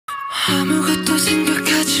아무것도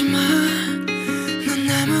생각하지 마. 넌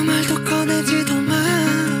아무 말도 꺼내지도 마.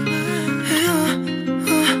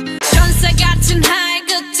 천사 같은 하이,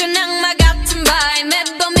 끝은 악마 같은 바이.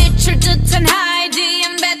 매번 미칠 듯한 하이,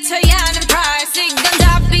 DM 뱉어야 하는 프라이스. 이건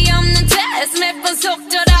답이 없는 테스트. 매번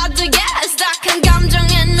속더라도 yes. 딱한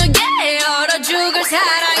감정에 누게 얼어 죽을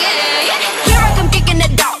사랑해. Here I come kicking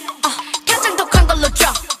it out. 가장 독한 걸로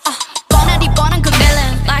drop. 뻔하디 뻔한 그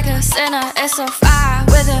villain. Like a sinner, it's so fire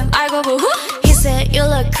with him. I go boo. He said you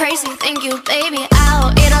look crazy, thank you baby.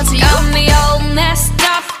 I'll eat all to you. Got me all messed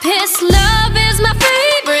up. His love is my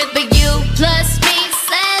favorite, but you plus me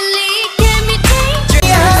sadly can be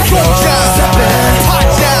dangerous.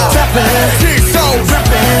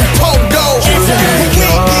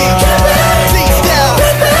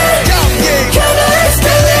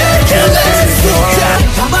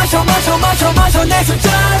 마셔 내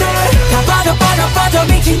술자리 다 빠져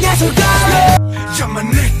미친 예술가래. 야마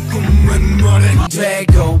내 꿈은 뭐래.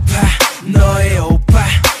 되고파 너의 오빠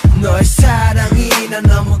너의 사랑이 난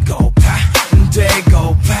너무 고파.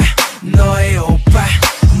 되고파 너의 오빠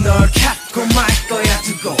널 갖고 말 거야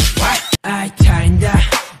두고 봐. 아이타인다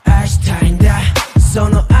아이타인다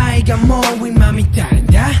서너 아이가 모인 맘이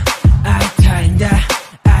다른다. 아이타인다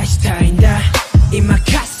아이타인다 이마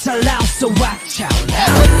가살라서 watch out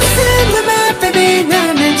now. baby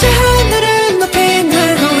나는 저 하늘을 높이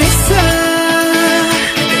날고 있어.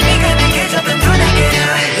 네가 내게 잡은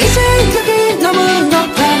분위기야. 이제 여기 너무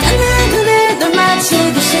높아. 나는 눈에 널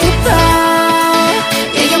마주치고 싶어.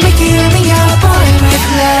 Yeah, you're making me your boy with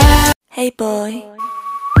love. Hey boy,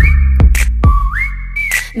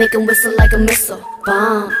 make him whistle like a missile.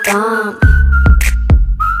 Bomb, bomb.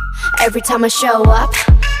 Every time I show up,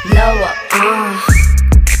 blow up.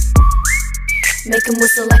 Make him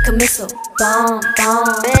whistle like a missile. Bomb,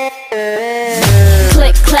 bomb.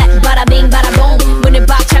 Click, clack, bada bing, bada boom. 문을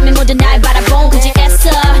박차면 모두 날 바라본. 굳이 애써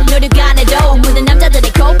노력 안 해도 모든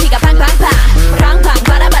남자들의 코피가 팡팡팡. 팡팡,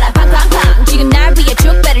 바라바라 팡팡팡. 지금 날 위해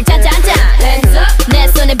축배를 짠짠짠. Hands up. 내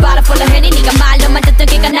손에 butterfly 해니 네가 말로만 듣던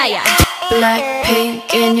걔가 나야. Blackpink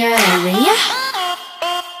in your area.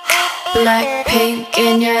 Blackpink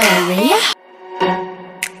in your area.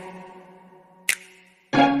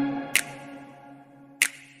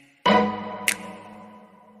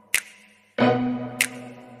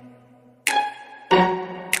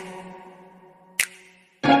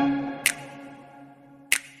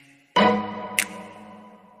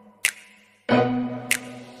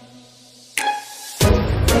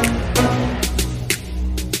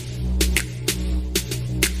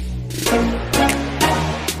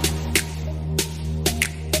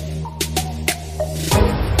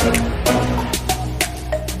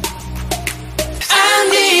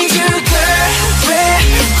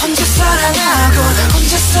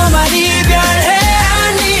 혼자서만 이별해.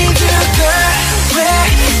 I need you girl. 왜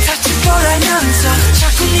다칠 걸 알면서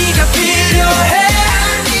자꾸 네가 필요해.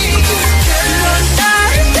 I need you girl. 넌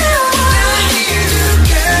아름다워. I need you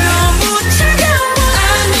girl. 너무 차가워. I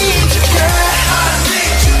need you girl. I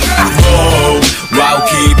need you girl. 와우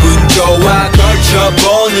기분 좋아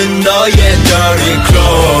걸쳐보는 너의 dirty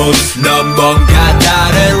clothes. 넌 뭔가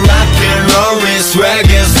다른 rock and roll의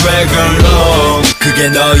swag의 swagger look. 그게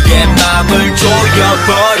너의 맘을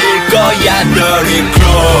조여버릴 거야 dirty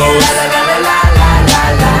clothes.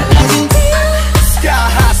 Sky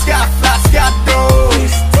high, sky fly, sky low.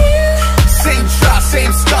 Same try,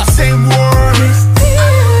 same star, same word.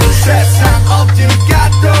 세상 어딜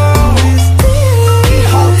가도 이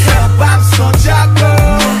호텔 밤새 자고.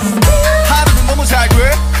 하루는 너무 잘 돼,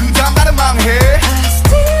 그 다음 날은 망해.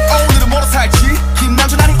 오늘은 뭐로 살지,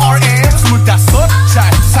 김남준 아닌 RM. 25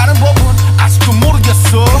 잘 사는 법은 아직도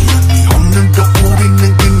모르겠어. 네 없는도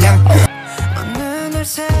우리는 그냥 어느 날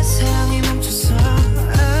세상이 멈췄어.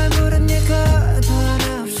 아무런 예고도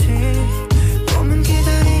하나 없이 꿈은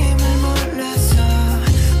기다림을 몰라서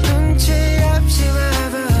눈치 없이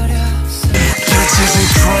와버렸어. Peaches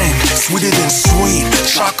and cream, sweeter than sweet.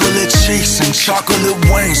 Chocolate cheeks and chocolate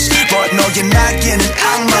wings. But 너의 날개는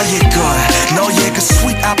악마의 걸. 너의 그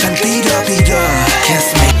sweet 앞엔 비려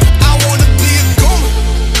Kiss me. I wanna be a woman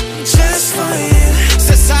Just for you,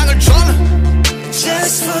 세상을 저는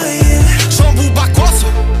just for you, 전부 바꿔서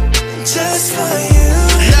just for you.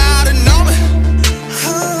 나를 너무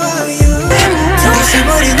Who are you? 더 이상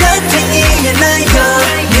우리 nothing이야 나이고.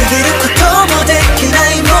 얘기를 코 못해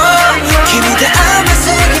나이 뭐. Give me the I'm a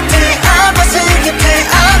sing it, I'm a sing it,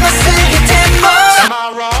 I'm a sing it more. Am I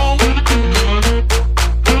wrong?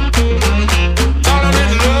 Falling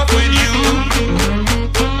in love with you.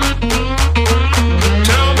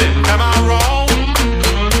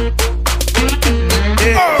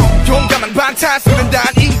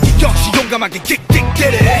 과감하게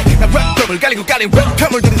킥킥대래 난 랩법을 갈리고 깔린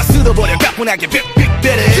랩편을 들이다 쓸어버려 가뿐하게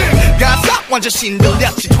빅빅대래 가사 완전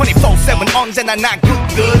신들렸지 24/7 언제나 난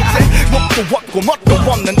그거지 목도 없고 멋도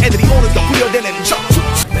없는 애들이 오늘도 후려대는 척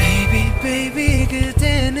Baby baby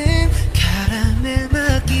그대는 카라멜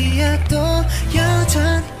마키아토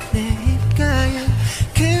여전 내 입가에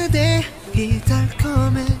그대 이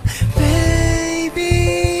달콤해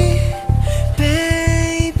Baby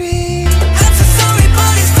baby I'm so sorry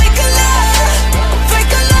but it's fake love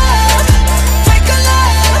fake love fake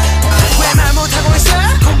love 왜 말 못하고 있어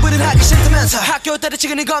공부를 하기 싫다면서 학교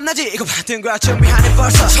때려치기는 겁나지 이거 받은 거야 준비하네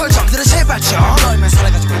벌써 설정들은 제발 좀 너희만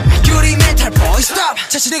살아가지고 유리 멘탈 boy stop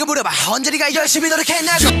자신에게 물어봐 언제 네가 열심히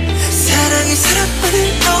노력했냐고 사랑이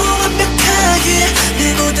사랑만을 너무 완벽하게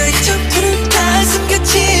내 모든 감정들은 다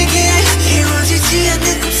숨겨지게 이루어지지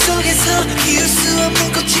않는 꿈속에서 이룰 수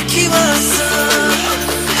없는 꽃을 키웠어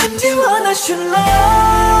I'm the one I should love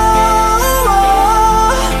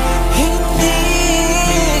In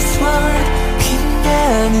this world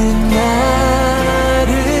빛나는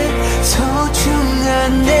나를 소중한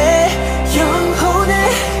내 영혼을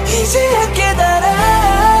이제야 깨달아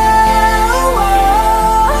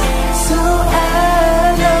So I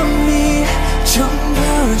love me 좀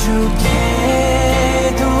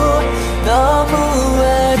부족해도 너무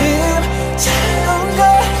아름다운 걸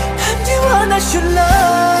I'm the one I should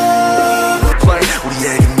love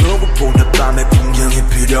우리에게 누구보다 밤의 풍경이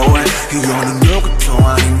필요해 이거는 누구도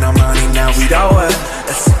아닌 나만이 나 위로해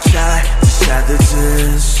It's a child, just shadow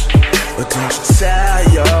this But don't you tell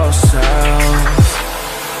yourself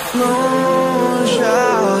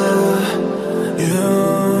Moonshine,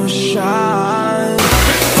 you shine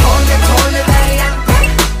Falling,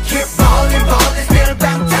 keep falling, still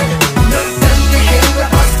bound 눈뜬 네 힘과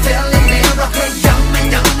버스텔린 미러클 영맨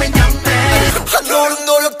한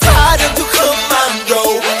노력 타려도 그만둬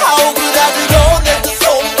아우그라들어 내 두 손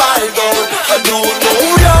발도 한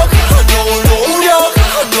노력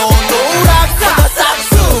다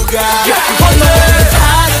싹수가 한 노력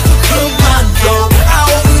타려도 그만둬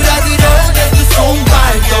아우그라들어 내 두 손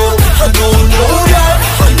발도 한 노력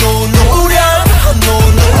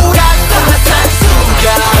다 싹수가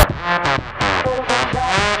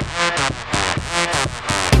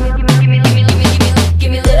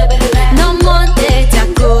넌 뭔데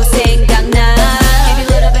자꾸 생각나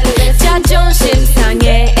자존심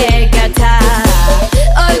상해 애 같아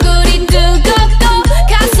얼굴이 뜨겁고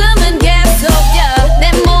가슴은 계속 뛰어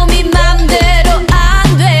내 몸이 맘대로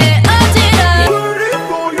안 돼 어지러워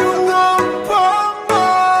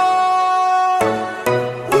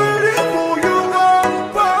Waiting for you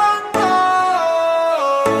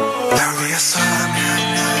날 위해서라면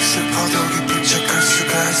난 슬퍼도 기쁜 척할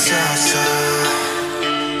수가 있었어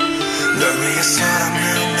널 위해서라면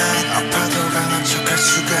난 아파도 강한 척할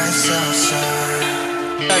수가 있었어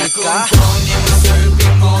꿈꾼 네 모습이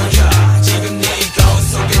뭐야 지금 네 거울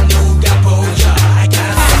속에 누가 보여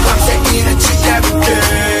밤새 일을 지잡게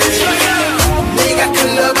네가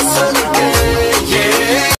클럽에 서는 게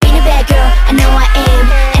Ain't a bad girl, I know I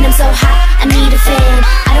am. And I'm so hot, I need a fan.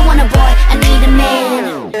 I don't want a boy, I need a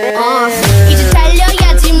man. 이제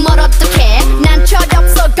달려야지 뭘 어떡해. 난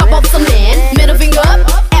철없어, 겁없어, man. Middle finger up,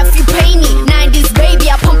 F you pay me. 90s baby,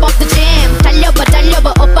 I pump up the jam. 달려봐,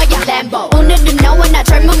 오빠야 Lambo. 오늘은 너와 나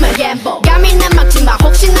젊으면 gamble. 감히 난 막지 마,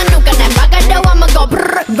 혹시나 누가 날 막아도 I'ma go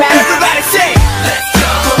brrrr, ram. Everybody say, let's go.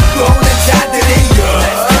 꿈꾸는 자들이여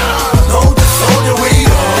모두 손을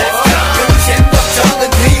위로 끝엔 걱정은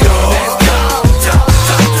뒤로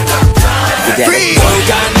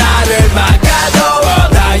누가 나를 막아도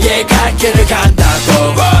나의 갈 길을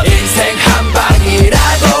간다고 인생 한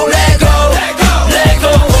방이라고 레고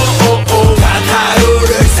단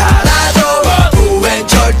하루를 살아도 후회는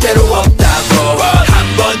절대로 없다고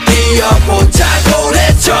한번 뛰어보자고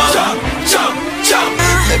Let's jump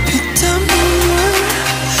내 피땀눈물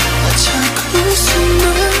나 자꾸 숨을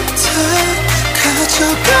다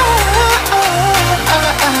가져가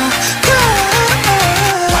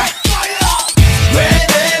왜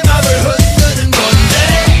내 맘을 흔드는 건데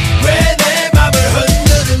왜 내 맘을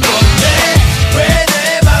흔드는 건데 왜 내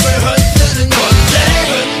맘을 흔드는 건데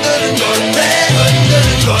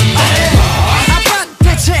아빠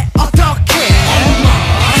대체 어떻게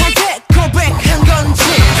나한테 고백한 건지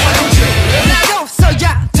나도 써야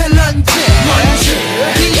될런지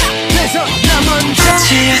네 앞에서 나 먼저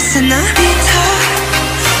지었어 나비다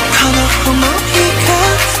호모히가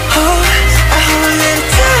I hold it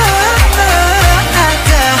down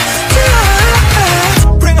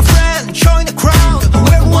Bring a friend, join the crowd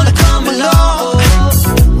Whoever wanna come along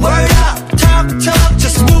Word up, talk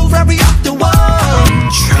Just move right up the wall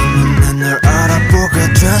처음엔 널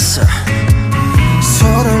알아보게 됐어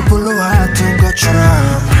서로를 불러왔던 것처럼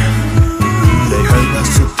내 혈관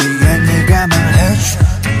속 뒤에 네가 말해줘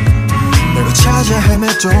내가 찾아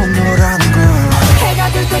헤매던 너라는 걸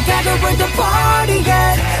해가 들 때까지 with the party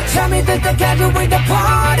yeah 잠이 들 때까지 with the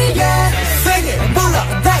party yeah Sing it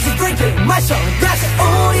불러 다시 drink it 마셔 다시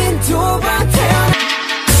우린 두번 태어나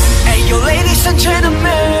Hey yo ladies and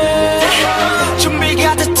gentlemen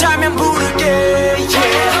준비가 됐다면 부르게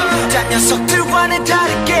yeah 딴 녀석들과는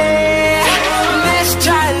다르게 내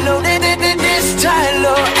스타일로 내 스타일로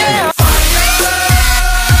yeah.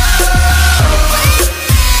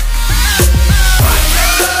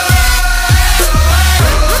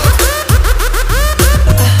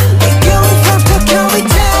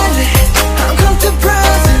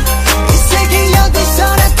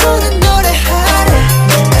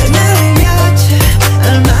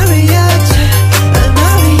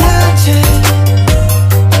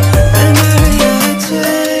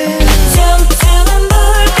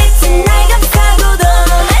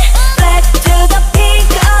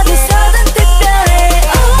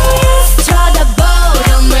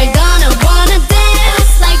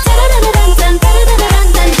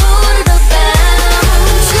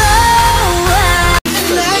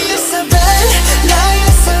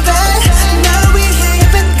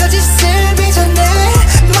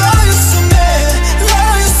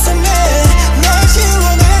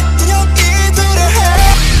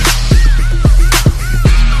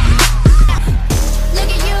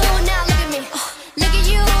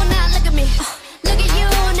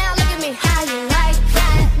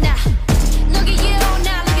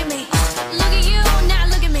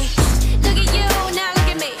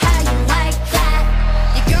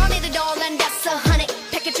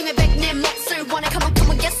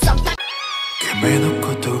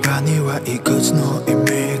 매놓고 도가니와 이것은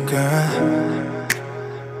너입니까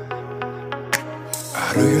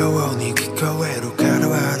하루여워 네 귓가외로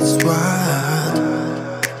가라와 That's right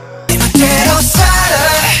네 멋대로 살아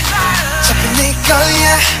어차피 네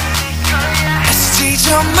거야 애쓰지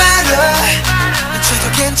좀 말아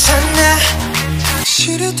늦춰도 괜찮아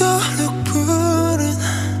시리도록 푸른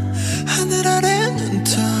하늘 아래는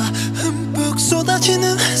더 흠뻑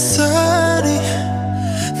쏟아지는 햇살이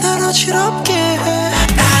날 어지럽게 해